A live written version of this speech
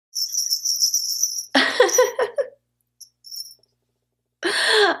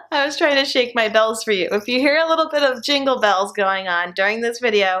I was trying to shake my bells for you. If you hear a little bit of jingle bells going on during this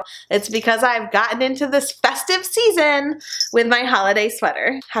video, it's because I've gotten into this festive season with my holiday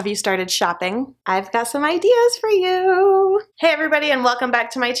sweater. Have you started shopping? I've got some ideas for you. Hey everybody, and welcome back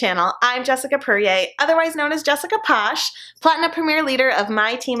to my channel. I'm Jessica Purrier, otherwise known as Jessica Posh, Platinum Premier Leader of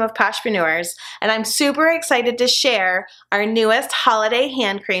my team of Poshpreneurs, and I'm super excited to share our newest holiday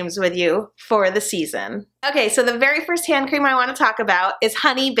hand creams with you for the season. Okay, so the very first hand cream I want to talk about is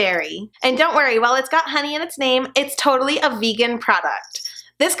Honey Berry. And don't worry, while it's got honey in its name, it's totally a vegan product.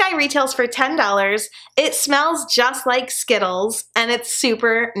 This guy retails for $10. It smells just like Skittles, and it's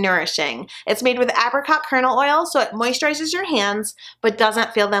super nourishing. It's made with apricot kernel oil, so it moisturizes your hands, but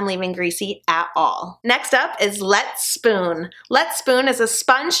doesn't feel them leaving greasy at all. Next up is Let's Spoon. Let's Spoon is a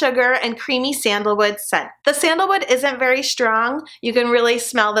spun sugar and creamy sandalwood scent. The sandalwood isn't very strong. You can really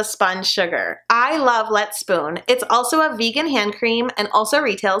smell the spun sugar. I love Let's Spoon. It's also a vegan hand cream and also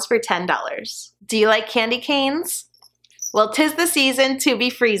retails for $10. Do you like candy canes? Well, 'tis the season to be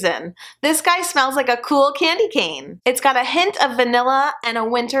freezin'. This guy smells like a cool candy cane. It's got a hint of vanilla and a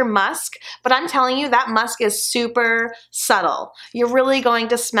winter musk, but I'm telling you that musk is super subtle. You're really going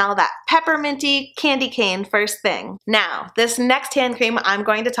to smell that pepperminty candy cane first thing. Now, this next hand cream I'm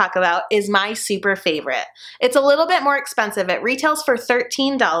going to talk about is my super favorite. It's a little bit more expensive. It retails for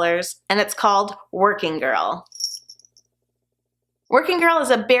 $13 and it's called Working Girl. Working Girl is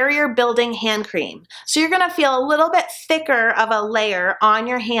a barrier building hand cream. So you're gonna feel a little bit thicker of a layer on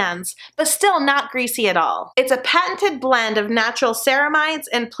your hands, but still not greasy at all. It's a patented blend of natural ceramides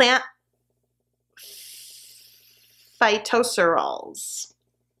and plant phytosterols,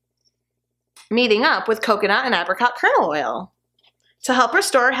 meeting up with coconut and apricot kernel oil to help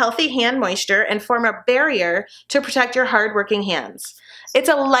restore healthy hand moisture and form a barrier to protect your hard-working hands. It's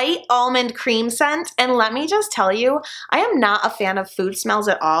a light almond cream scent, and let me just tell you, I am not a fan of food smells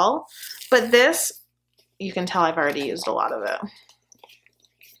at all, but this, you can tell I've already used a lot of it.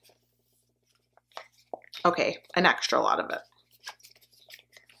 Okay, an extra lot of it.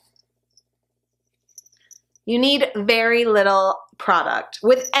 You need very little product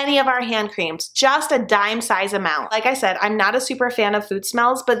with any of our hand creams, just a dime size amount. Like I said, I'm not a super fan of food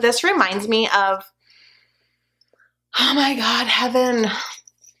smells, but this reminds me of, oh my God, heaven.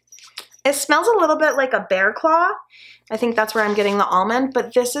 It smells a little bit like a bear claw. I think that's where I'm getting the almond,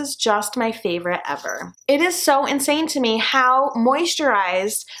 but this is just my favorite ever. It is so insane to me how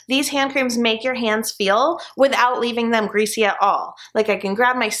moisturized these hand creams make your hands feel without leaving them greasy at all. Like I can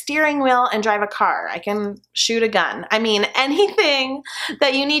grab my steering wheel and drive a car. I can shoot a gun. I mean, anything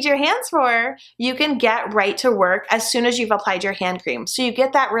that you need your hands for, you can get right to work as soon as you've applied your hand cream. So you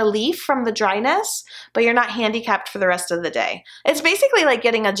get that relief from the dryness, but you're not handicapped for the rest of the day. It's basically like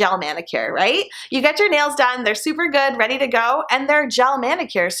getting a gel manicure, right? You get your nails done, they're super good, ready to go, and they're gel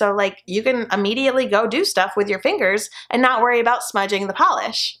manicure, so like you can immediately go do stuff with your fingers and not worry about smudging the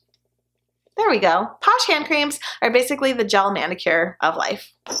polish. There we go. Posh hand creams are basically the gel manicure of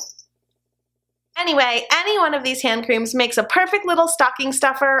life. Anyway, any one of these hand creams makes a perfect little stocking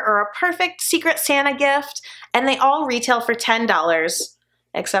stuffer or a perfect Secret Santa gift, and they all retail for $10.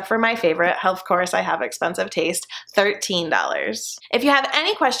 Except for my favorite, of course I have expensive taste, $13. If you have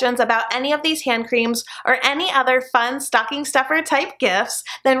any questions about any of these hand creams or any other fun stocking stuffer type gifts,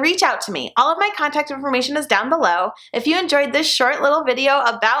 then reach out to me. All of my contact information is down below. If you enjoyed this short little video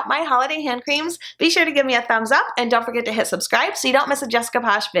about my holiday hand creams, be sure to give me a thumbs up and don't forget to hit subscribe so you don't miss a Jessica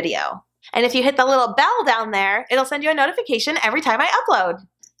Posh video. And if you hit the little bell down there, it'll send you a notification every time I upload.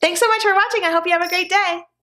 Thanks so much for watching. I hope you have a great day.